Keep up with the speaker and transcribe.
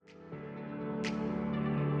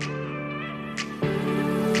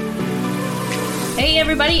Hey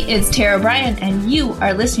everybody, it's Tara Bryan, and you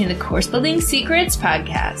are listening to the Course Building Secrets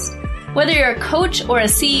podcast. Whether you're a coach or a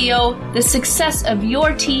CEO, the success of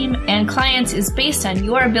your team and clients is based on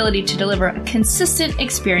your ability to deliver a consistent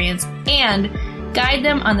experience and guide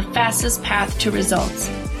them on the fastest path to results.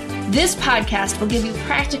 This podcast will give you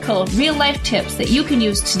practical, real-life tips that you can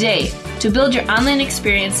use today to build your online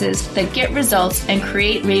experiences that get results and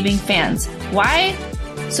create raving fans. Why?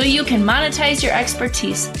 So you can monetize your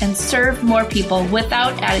expertise and serve more people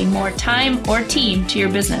without adding more time or team to your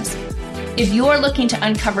business. If you're looking to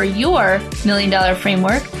uncover your $1 million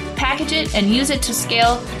framework, package it, and use it to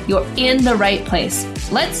scale, you're in the right place.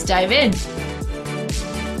 Let's dive in.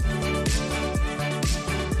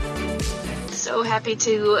 So happy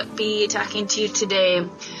to be talking to you today.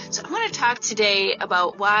 So I want to talk today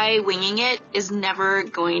about why winging it is never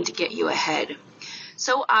going to get you ahead.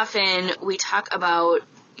 So often we talk about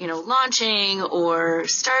launching or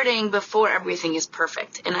starting before everything is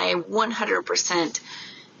perfect. And I 100%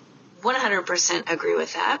 agree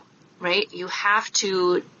with that, right? You have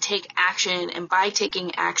to take action, and by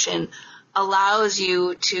taking action allows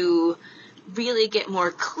you to really get more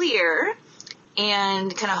clear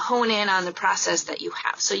and kind of hone in on the process that you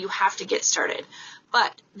have. So you have to get started.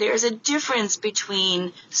 But there's a difference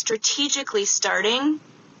between strategically starting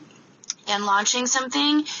and launching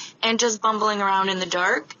something and just bumbling around in the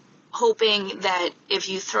dark, hoping that if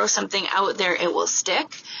you throw something out there, it will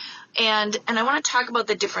stick. And I want to talk about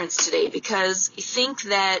the difference today, because I think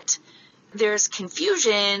that there's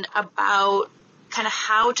confusion about kind of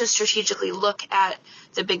how to strategically look at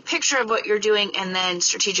the big picture of what you're doing and then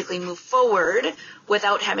strategically move forward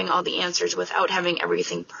without having all the answers, without having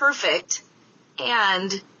everything perfect,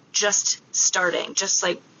 and just starting, just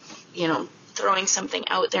like, throwing something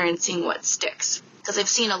out there and seeing what sticks. Because I've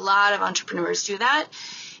seen a lot of entrepreneurs do that,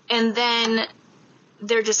 and then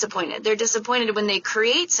they're disappointed. They're disappointed when they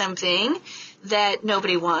create something that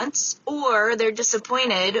nobody wants, or they're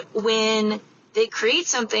disappointed when they create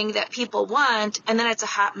something that people want, and then it's a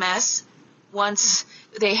hot mess once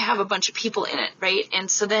they have a bunch of people in it, right?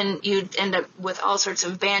 And so then you end up with all sorts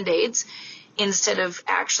of Band-Aids instead of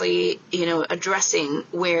actually, addressing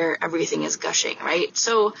where everything is gushing, right?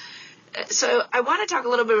 So I want to talk a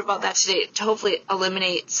little bit about that today to hopefully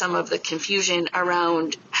eliminate some of the confusion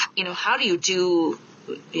around, how do you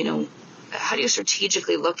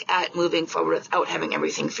strategically look at moving forward without having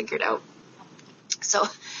everything figured out? So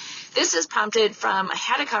this is prompted from, I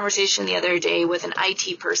had a conversation the other day with an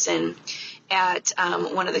IT person at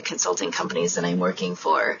one of the consulting companies that I'm working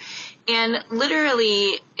for. And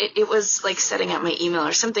literally, it was like setting up my email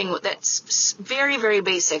or something that's very, very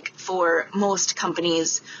basic for most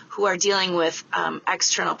companies who are dealing with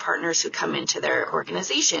external partners who come into their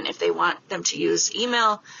organization. If they want them to use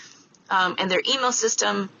email and their email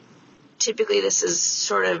system, typically this is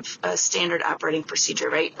sort of a standard operating procedure,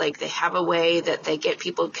 right? Like they have a way that they get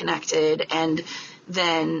people connected, and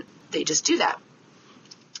then they just do that.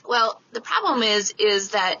 Well, the problem is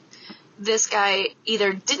that this guy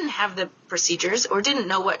either didn't have the procedures or didn't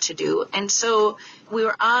know what to do. And so we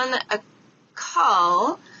were on a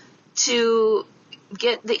call to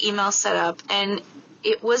get the email set up, and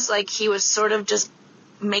it was like he was sort of just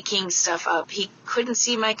making stuff up. He couldn't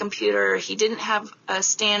see my computer. He didn't have a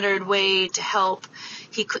standard way to help.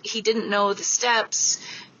 He didn't know the steps,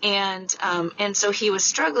 and so he was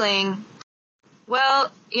struggling.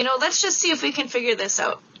 Well, let's just see if we can figure this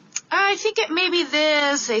out. I think it may be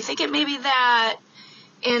this. I think it may be that.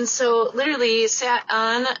 And so literally sat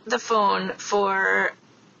on the phone for,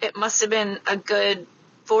 it must have been a good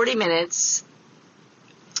 40 minutes,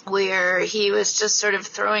 where he was just sort of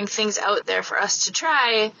throwing things out there for us to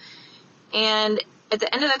try. And at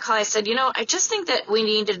the end of the call, I said, I just think that we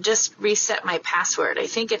need to just reset my password. I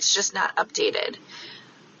think it's just not updated.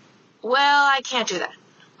 Well, I can't do that.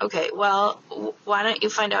 Okay, well, why don't you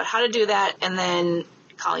find out how to do that and then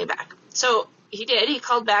call me back. So he did. He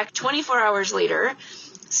called back 24 hours later,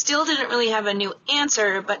 still didn't really have a new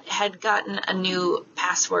answer, but had gotten a new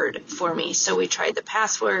password for me. So we tried the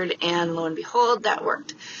password, and lo and behold, that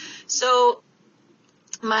worked. So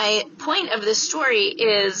my point of this story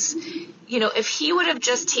is, if he would have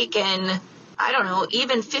just taken,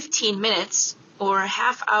 even 15 minutes or a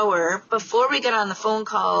half hour before we got on the phone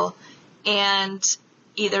call and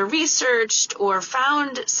either researched or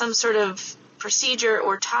found some sort of procedure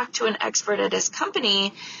or talked to an expert at his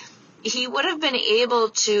company, he would have been able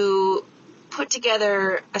to put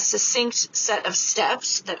together a succinct set of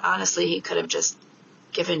steps that honestly he could have just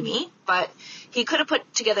given me, but he could have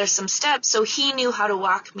put together some steps so he knew how to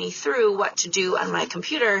walk me through what to do on my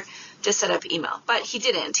computer to set up email. But he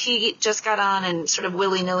didn't. He just got on and sort of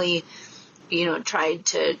willy-nilly, tried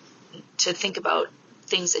to think about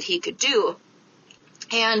things that he could do.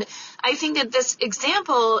 And I think that this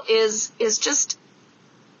example is just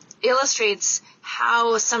illustrates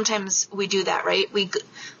how sometimes we do that, right?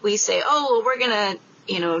 We say, oh, well, we're going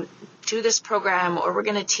to, do this program, or we're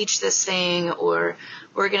going to teach this thing, or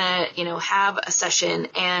we're going to, have a session,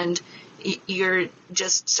 and you're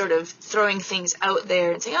just sort of throwing things out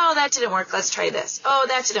there and saying, oh, that didn't work, let's try this. Oh,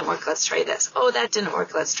 that didn't work, let's try this. Oh, that didn't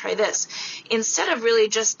work, let's try this. Instead of really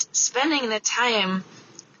just spending the time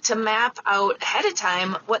to map out ahead of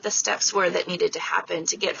time what the steps were that needed to happen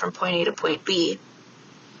to get from point A to point B,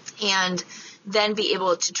 and then be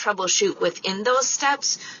able to troubleshoot within those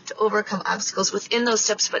steps, to overcome obstacles within those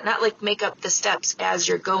steps, but not like make up the steps as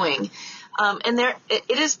you're going. And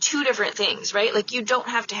it is two different things, right? Like, you don't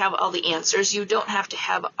have to have all the answers. You don't have to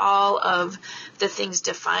have all of the things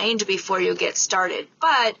defined before you get started.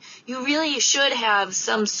 But you really should have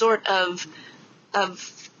some sort of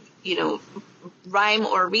rhyme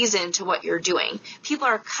or reason to what you're doing. People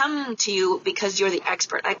are coming to you because you're the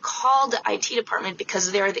expert. I called the IT department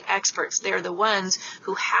because they're the experts. They're the ones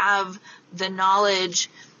who have the knowledge,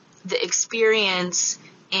 the experience,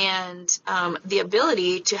 and the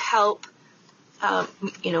ability to help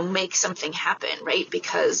make something happen, right?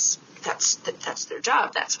 Because that's their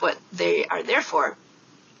job. That's what they are there for.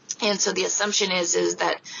 And so the assumption is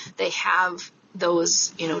that they have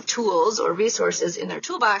those, tools or resources in their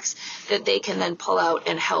toolbox that they can then pull out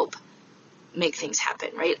and help make things happen,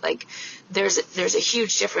 right? Like, there's a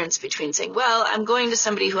huge difference between saying, well, I'm going to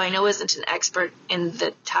somebody who I know isn't an expert in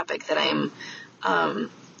the topic that I'm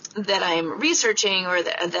researching or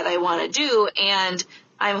that I want to do, and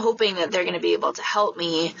I'm hoping that they're going to be able to help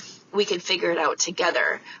me. We can figure it out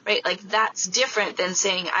together, right? Like, that's different than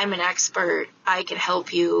saying, I'm an expert, I can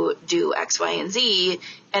help you do X, Y, and Z,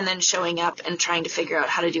 and then showing up and trying to figure out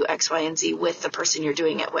how to do X, Y, and Z with the person you're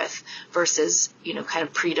doing it with, versus, kind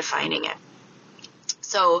of predefining it.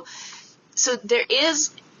 So there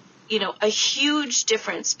is, a huge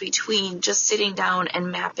difference between just sitting down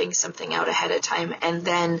and mapping something out ahead of time and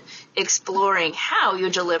then exploring how you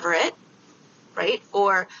deliver it, right?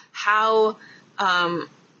 Or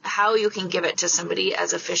how you can give it to somebody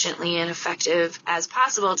as efficiently and effective as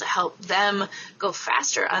possible to help them go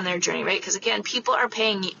faster on their journey, right? Because, again, people are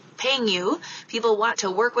paying you. People want to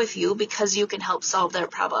work with you because you can help solve their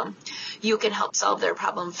problem. You can help solve their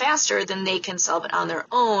problem faster than they can solve it on their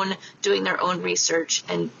own, doing their own research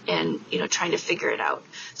and trying to figure it out.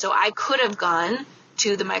 So I could have gone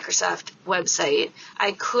to the Microsoft website.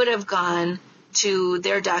 I could have gone to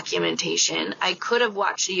their documentation. I could have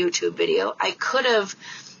watched a YouTube video. I could have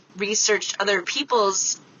researched other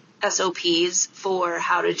people's SOPs for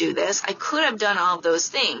how to do this. I could have done all of those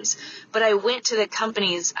things, but I went to the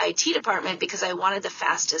company's IT department because I wanted the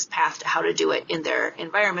fastest path to how to do it in their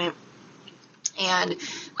environment, and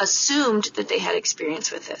assumed that they had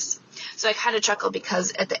experience with this. So I kind of chuckled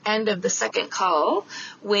because at the end of the second call,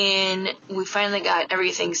 when we finally got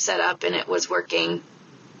everything set up and it was working,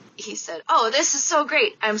 he said, oh, this is so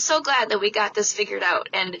great. I'm so glad that we got this figured out.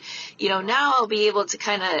 And, now I'll be able to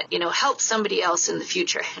kind of, help somebody else in the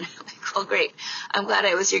future. And I'm like, well, great. I'm glad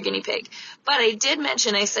I was your guinea pig. But I did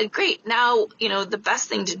mention, I said, great. Now, the best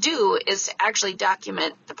thing to do is to actually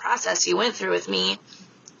document the process you went through with me,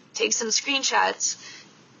 take some screenshots,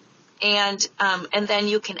 and then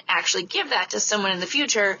you can actually give that to someone in the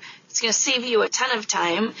future. It's going to save you a ton of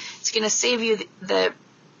time. It's going to save you the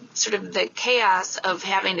sort of the chaos of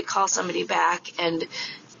having to call somebody back and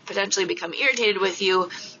potentially become irritated with you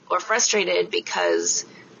or frustrated because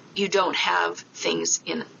you don't have things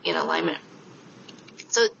in alignment.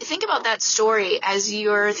 So think about that story as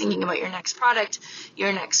you're thinking about your next product,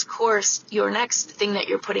 your next course, your next thing that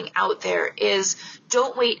you're putting out there. Is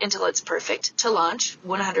don't wait until it's perfect to launch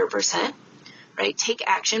 100%, right? Take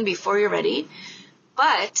action before you're ready,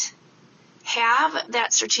 but have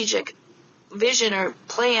that strategic vision or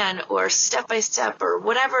plan or step-by-step or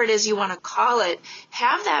whatever it is you want to call it,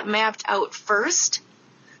 have that mapped out first,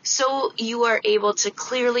 so you are able to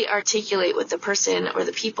clearly articulate with the person or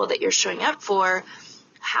the people that you're showing up for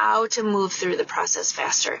how to move through the process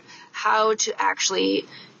faster, how to actually,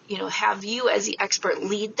 have you as the expert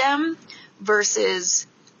lead them versus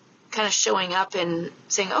kind of showing up and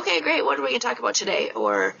saying, okay, great, what are we going to talk about today?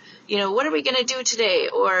 Or, what are we going to do today?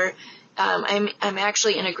 Or I'm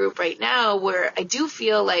actually in a group right now where I do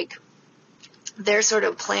feel like they're sort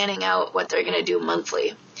of planning out what they're going to do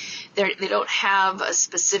monthly. They don't have a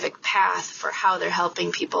specific path for how they're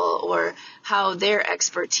helping people or how their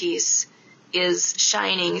expertise is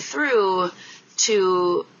shining through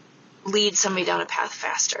to lead somebody down a path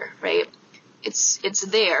faster, right? It's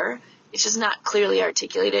there. it's just not clearly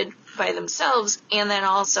articulated by themselves, and then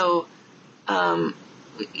also,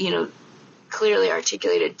 clearly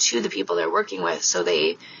articulated to the people they're working with, so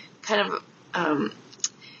they kind of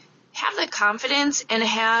have the confidence and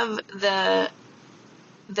have that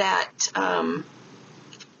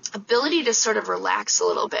ability to sort of relax a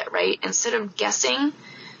little bit, right? Instead of guessing,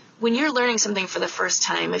 when you're learning something for the first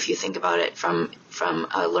time, if you think about it from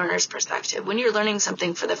a learner's perspective, when you're learning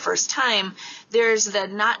something for the first time, there's the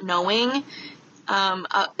not knowing,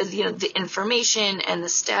 the information and the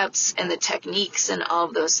steps and the techniques and all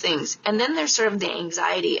of those things. And then there's sort of the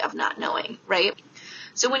anxiety of not knowing, right?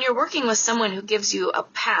 So when you're working with someone who gives you a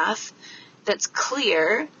path that's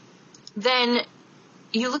clear, then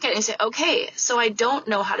you look at it and say, okay, so I don't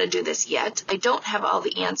know how to do this yet. I don't have all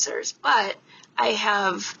the answers, but I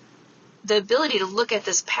have the ability to look at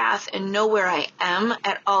this path and know where I am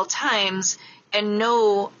at all times and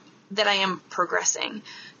know that I am progressing.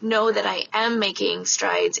 Know that I am making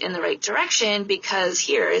strides in the right direction because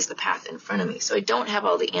here is the path in front of me. So I don't have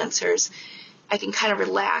all the answers. I can kind of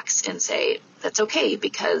relax and say, that's okay,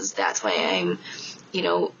 because that's why I'm,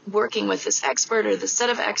 working with this expert or this set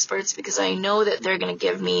of experts, because I know that they're going to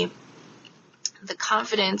give me the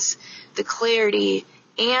confidence, the clarity,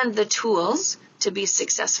 and the tools to be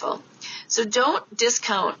successful. So don't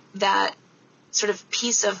discount that sort of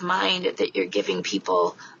peace of mind that you're giving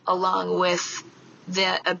people along with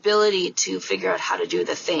the ability to figure out how to do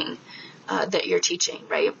the thing that you're teaching,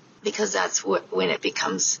 right? Because that's when it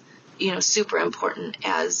becomes, super important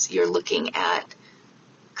as you're looking at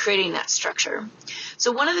creating that structure.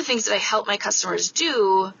 So one of the things that I help my customers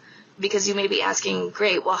do, because you may be asking,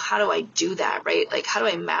 great, well, how do I do that, right? Like, how do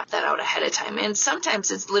I map that out ahead of time? And sometimes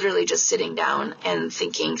it's literally just sitting down and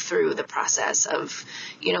thinking through the process of,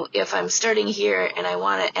 if I'm starting here and I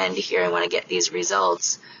want to end here, I want to get these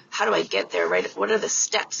results, how do I get there, right? What are the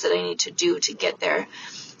steps that I need to do to get there?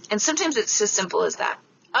 And sometimes it's as simple as that.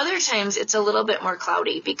 Other times it's a little bit more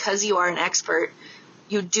cloudy because you are an expert.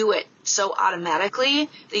 You do it so automatically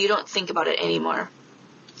that you don't think about it anymore.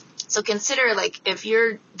 So consider, like, if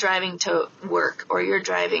you're driving to work or you're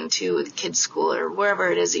driving to the kids' school or wherever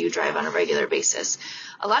it is that you drive on a regular basis,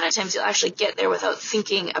 a lot of times you'll actually get there without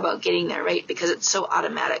thinking about getting there, right? Because it's so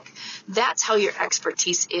automatic. That's how your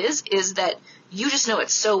expertise is that you just know it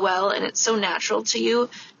so well and it's so natural to you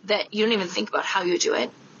that you don't even think about how you do it.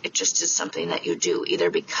 It just is something that you do, either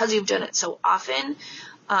because you've done it so often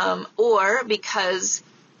or because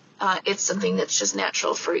it's something that's just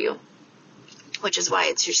natural for you, which is why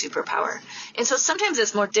it's your superpower. And so sometimes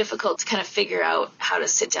it's more difficult to kind of figure out how to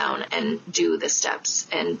sit down and do the steps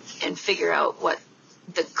and figure out what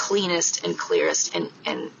the cleanest and clearest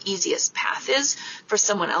and easiest path is for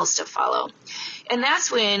someone else to follow. And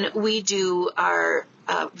that's when we do our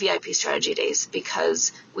VIP strategy days,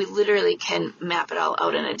 because we literally can map it all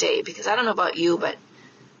out in a day. Because I don't know about you, but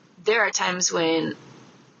there are times when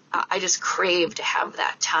I just crave to have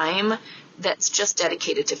that time that's just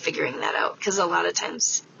dedicated to figuring that out. Because a lot of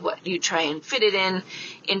times what you try and fit it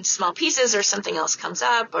in small pieces, or something else comes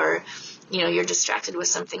up, or you're distracted with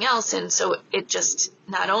something else. And so it just,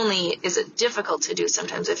 not only is it difficult to do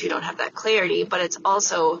sometimes if you don't have that clarity, but it's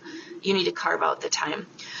also, you need to carve out the time.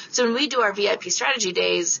 So when we do our VIP strategy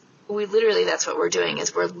days, that's what we're doing,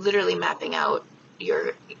 is we're literally mapping out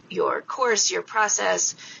your course, your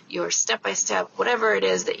process, your step-by-step, whatever it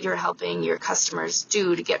is that you're helping your customers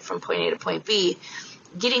do to get from point A to point B,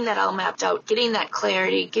 getting that all mapped out, getting that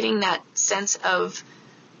clarity, getting that sense of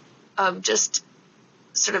just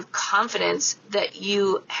sort of confidence that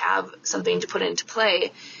you have something to put into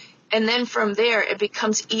play. And then from there, it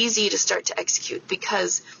becomes easy to start to execute,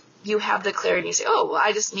 because you have the clarity. You say, oh, well,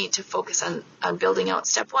 I just need to focus on building out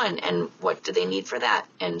step 1, and what do they need for that?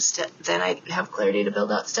 And then I have clarity to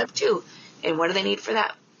build out step 2, and what do they need for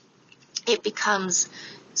that? It becomes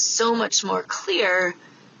so much more clear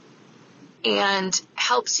and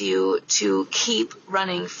helps you to keep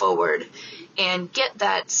running forward and get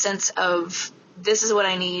that sense of, this is what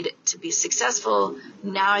I need to be successful.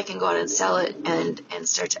 Now I can go out and sell it and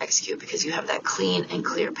start to execute, because you have that clean and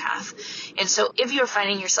clear path. And so if you're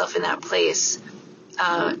finding yourself in that place,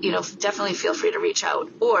 definitely feel free to reach out.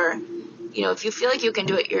 Or, if you feel like you can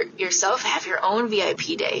do it yourself, have your own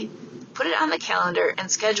VIP day. Put it on the calendar and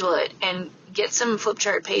schedule it, and get some flip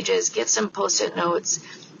chart pages, get some Post-it notes,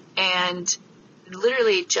 and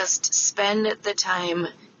literally just spend the time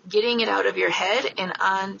getting it out of your head and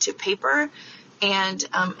onto paper, and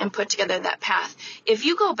put together that path. If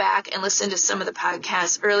you go back and listen to some of the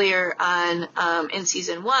podcasts earlier on in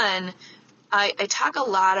season 1, I talk a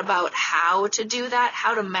lot about how to do that,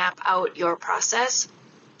 how to map out your process.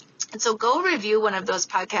 And so go review one of those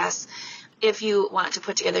podcasts if you want to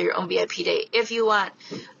put together your own VIP day. If you want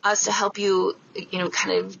us to help you,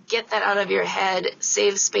 kind of get that out of your head,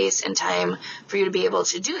 save space and time for you to be able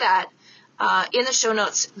to do that, in the show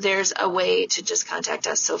notes, there's a way to just contact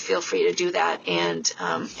us. So feel free to do that. And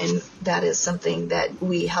that is something that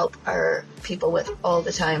we help our people with all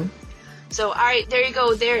the time. So, all right, there you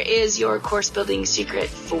go. There is your course building secret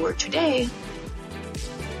for today.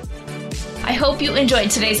 I hope you enjoyed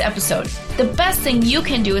today's episode. The best thing you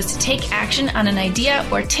can do is to take action on an idea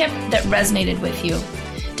or tip that resonated with you.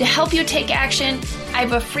 To help you take action, I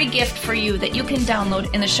have a free gift for you that you can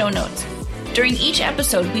download in the show notes. During each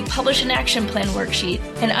episode, we publish an action plan worksheet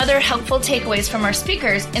and other helpful takeaways from our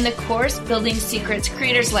speakers in the Course Building Secrets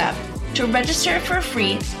Creators Lab. To register for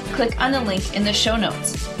free, click on the link in the show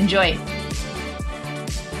notes. Enjoy!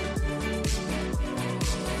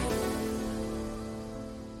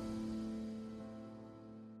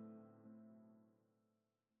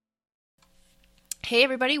 Hey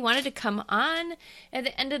everybody, wanted to come on at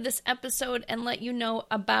the end of this episode and let you know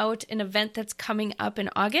about an event that's coming up in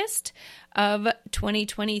August of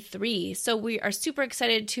 2023. So we are super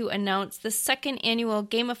excited to announce the second annual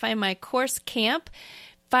Gamify My Course Camp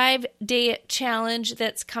 5-day challenge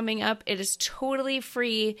that's coming up. It is totally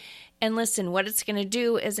free. And listen, what it's going to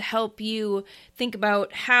do is help you think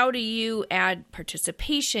about how do you add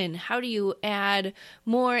participation? How do you add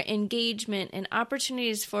more engagement and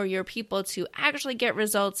opportunities for your people to actually get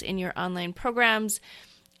results in your online programs?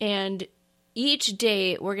 And each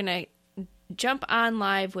day we're going to jump on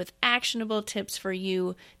live with actionable tips for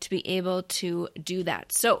you to be able to do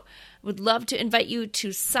that. So would love to invite you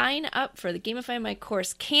to sign up for the Gamify My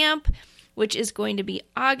Course Camp, which is going to be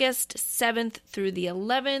August 7th through the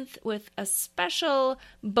 11th with a special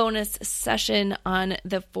bonus session on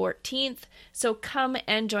the 14th. So come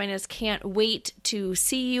and join us. Can't wait to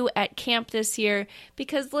see you at camp this year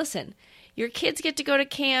because listen, your kids get to go to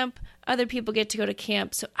camp, other people get to go to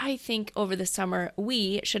camp. So I think over the summer,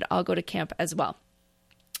 we should all go to camp as well.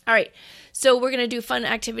 All right. So we're going to do fun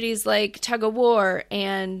activities like tug of war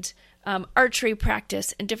and archery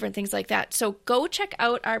practice and different things like that. So go check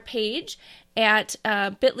out our page at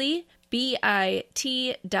bit.ly,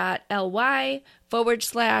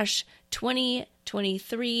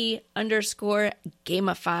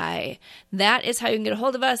 bit.ly/2023_gamify. That is how you can get a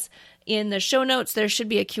hold of us. In the show notes, there should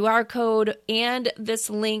be a QR code and this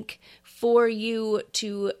link for you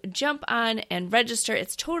to jump on and register.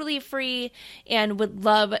 It's totally free and would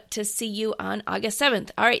love to see you on August 7th.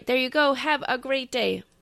 All right, there you go. Have a great day.